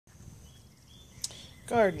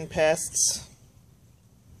Garden pests.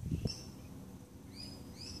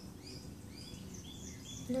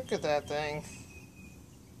 Look at that thing.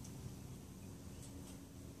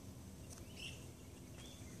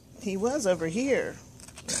 He was over here.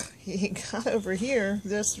 He got over here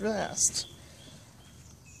this fast.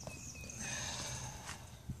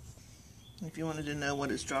 If you wanted to know what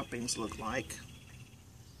his droppings look like.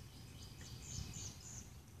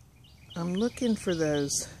 I'm looking for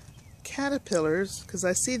those caterpillars because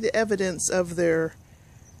I see the evidence of their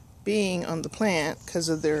being on the plant because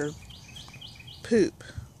of their poop.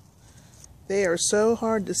 They are so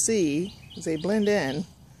hard to see as they blend in.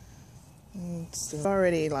 It's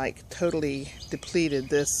already like totally depleted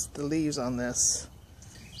the leaves on this.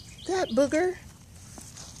 That booger,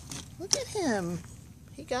 look at him.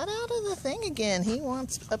 He got out of the thing again. He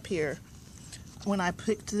wants up here. When I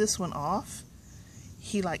picked this one off,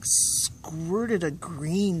 he like squirted a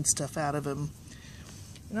green stuff out of him.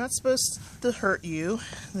 They're not supposed to hurt you.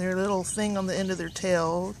 Their little thing on the end of their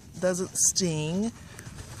tail doesn't sting,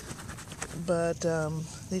 but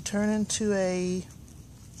they turn into a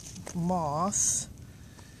moth.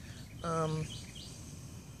 I'm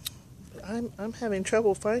having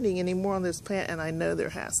trouble finding any more on this plant, and I know there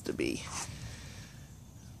has to be.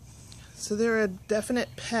 So they're a definite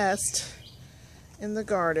pest in the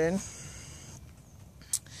garden.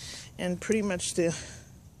 And pretty much the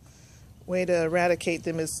way to eradicate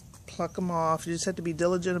them is pluck them off. You just have to be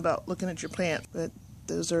diligent about looking at your plant. But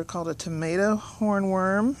those are called a tomato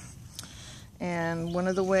hornworm. And one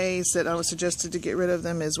of the ways that I was suggested to get rid of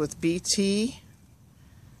them is with BT.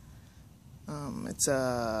 It's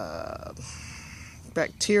a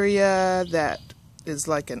bacteria that is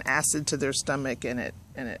like an acid to their stomach, and it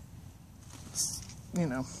you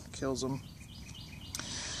know, kills them.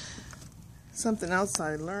 Something else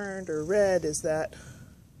I learned or read is that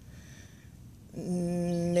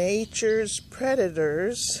nature's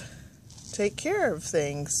predators take care of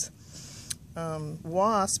things.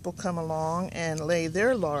 Wasp will come along and lay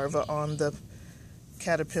their larvae on the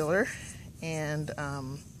caterpillar and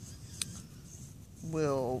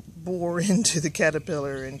will bore into the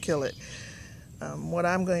caterpillar and kill it. What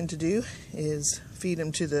I'm going to do is feed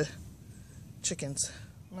them to the chickens.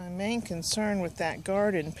 My main concern with that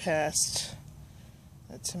garden pest,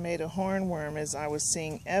 the tomato hornworm, is I was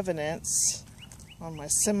seeing evidence on my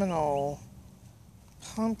Seminole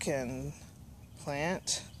pumpkin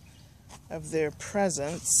plant of their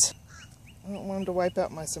presence. I don't want them to wipe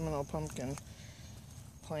out my Seminole pumpkin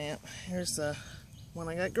plant. Here's the one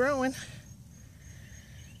I got growing.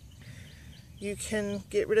 You can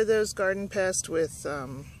get rid of those garden pests with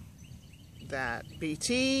that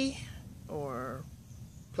BT, or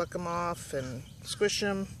pluck them off and squish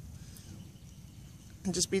them.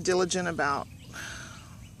 And just be diligent about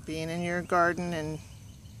being in your garden and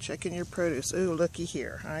checking your produce. Ooh, looky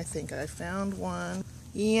here. I think I found one.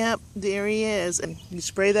 Yep, there he is. And you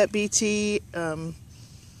spray that BT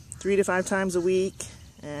 3 to 5 times a week,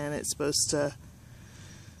 and it's supposed to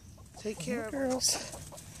take care of girls.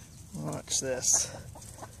 Watch this.